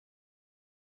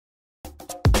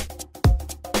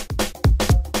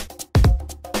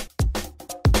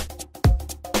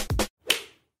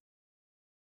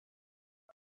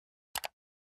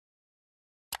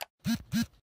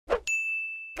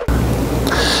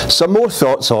some more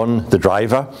thoughts on the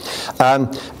driver,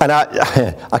 and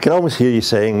I can almost hear you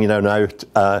saying, you know, now,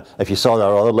 if you saw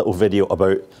our other little video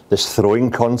about this throwing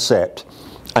concept,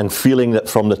 and feeling that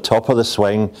from the top of the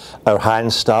swing, our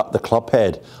hands start the club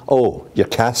head. Oh, you're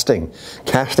casting.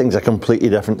 Casting's a completely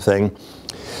different thing.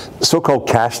 So-called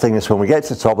casting is when we get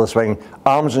to the top of the swing,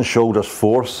 arms and shoulders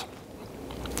force.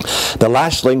 The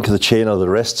last link of the chain are the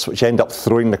wrists, which end up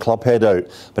throwing the club head out,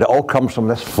 but it all comes from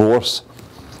this force.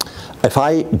 If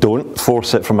I don't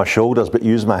force it from my shoulders but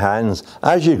use my hands,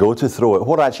 as you go to throw it,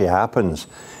 what actually happens?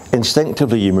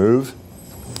 Instinctively you move.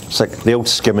 It's like the old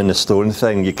skimming the stone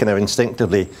thing. You kind of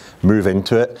instinctively move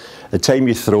into it. The time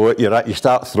you throw it, you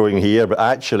start throwing here, but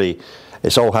actually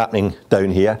it's all happening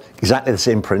down here. Exactly the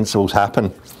same principles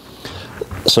happen.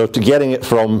 So to getting it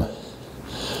from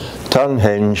turn,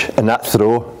 hinge, and that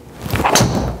throw,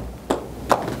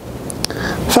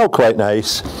 felt quite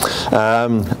nice.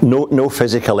 No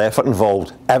physical effort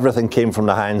involved. Everything came from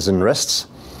the hands and wrists.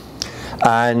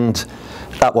 And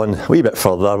that one a wee bit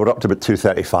further, we're up to about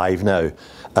 235 now.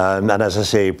 And as I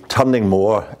say, turning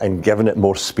more and giving it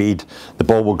more speed, the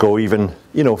ball will go even,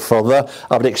 you know, further.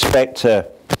 I would expect to,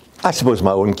 I suppose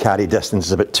my own carry distance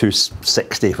is about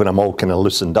 260 when I'm all kind of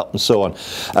loosened up and so on.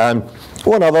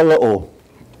 One other little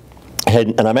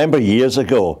hint, and I remember years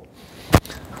ago,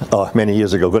 many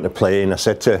years ago, going to play, and I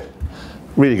said to a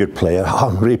really good player,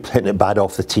 I'm really hitting it bad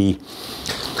off the tee.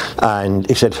 And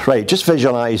he said, right, just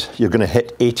visualise you're going to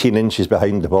hit 18 inches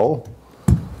behind the ball.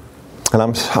 And I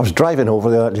was driving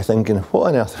over there actually thinking, what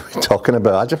on earth are we talking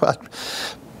about?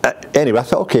 Anyway, I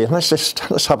thought, okay,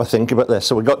 let's have a think about this.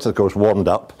 So we got to the course, warmed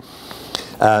up.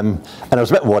 And I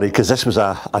was a bit worried because this was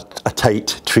a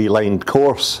tight tree-lined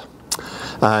course.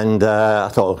 And I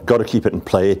thought, I've got to keep it in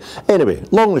play. Anyway,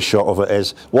 long and short of it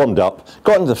is, warmed up,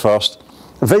 got into the first,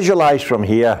 visualised from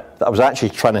here that I was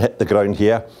actually trying to hit the ground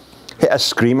here, hit a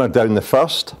screamer down the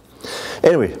first.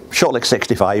 Anyway, shot like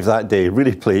 65 that day,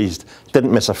 really pleased,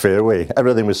 didn't miss a fairway,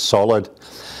 everything was solid.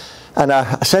 And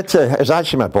I said to, it was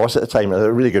actually my boss at the time,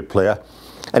 a really good player,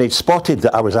 and he'd spotted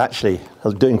that I was actually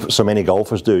doing what so many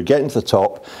golfers do, getting to the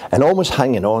top and almost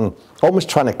hanging on, almost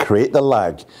trying to create the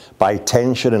lag by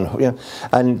tension and, you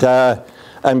know,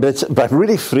 but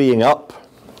really freeing up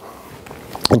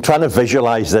and trying to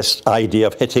visualise this idea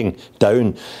of hitting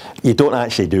down. You don't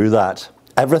actually do that.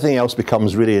 Everything else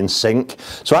becomes really in sync.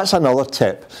 So that's another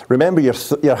tip. Remember,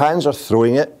 your hands are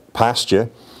throwing it past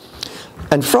you.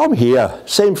 And from here,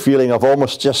 same feeling of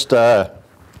almost just, almost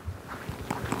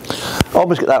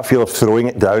get that feel of throwing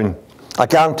it down. I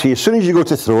guarantee you, as soon as you go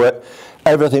to throw it,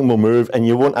 everything will move and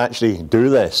you won't actually do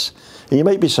this. And you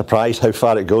might be surprised how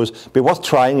far it goes. Be worth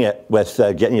trying it with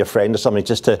getting your friend or somebody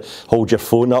just to hold your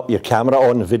phone up, your camera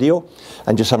on the video,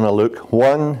 and just having a look.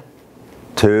 1,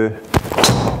 2,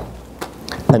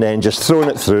 and then just throwing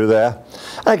it through there.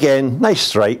 Again, nice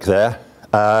strike there.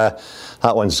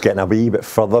 That one's getting a wee bit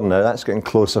further now. That's getting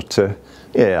closer to,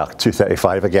 yeah,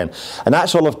 235 again. And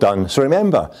that's all I've done. So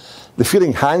remember, the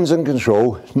feeling hands in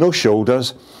control, no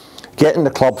shoulders, getting the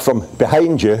club from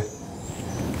behind you,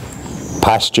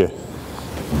 past you.